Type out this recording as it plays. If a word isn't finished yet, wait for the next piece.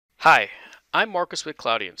Hi, I'm Marcus with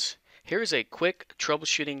Cloudians. Here is a quick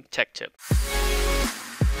troubleshooting tech tip.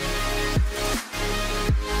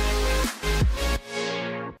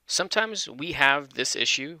 Sometimes we have this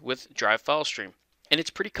issue with Drive file stream, and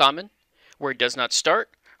it's pretty common where it does not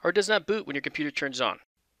start or does not boot when your computer turns on.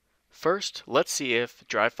 First, let's see if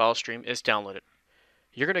Drive file stream is downloaded.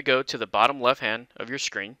 You're going to go to the bottom left hand of your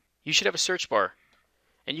screen. You should have a search bar,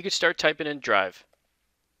 and you can start typing in Drive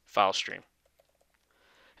file stream.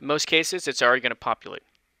 In most cases, it's already going to populate.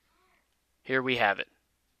 Here we have it.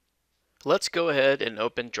 Let's go ahead and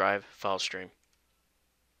open Drive file stream.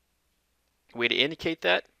 Way to indicate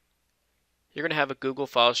that, you're going to have a Google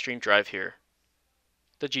file stream drive here,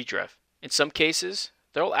 the GDrive. In some cases,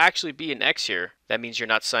 there will actually be an X here. That means you're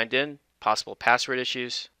not signed in, possible password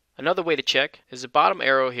issues. Another way to check is the bottom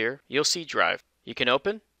arrow here. You'll see Drive. You can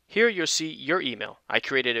open. Here you'll see your email. I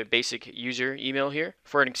created a basic user email here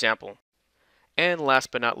for an example. And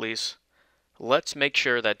last but not least, let's make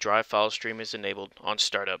sure that Drive file stream is enabled on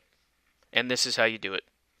startup. And this is how you do it.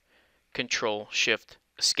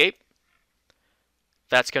 Control-Shift-Escape.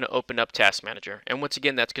 That's going to open up Task Manager. And once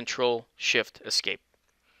again, that's Control-Shift-Escape.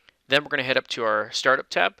 Then we're going to head up to our Startup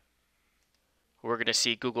tab. We're going to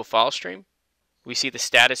see Google File Stream. We see the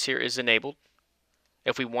status here is enabled.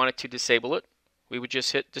 If we wanted to disable it, we would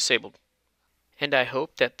just hit Disabled. And I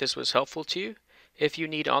hope that this was helpful to you. If you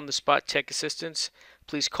need on-the-spot tech assistance,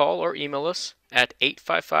 please call or email us at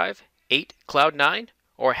 855-8-CLOUD9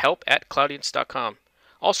 or help@cloudians.com.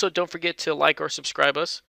 Also, don't forget to like or subscribe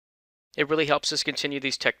us. It really helps us continue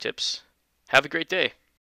these tech tips. Have a great day.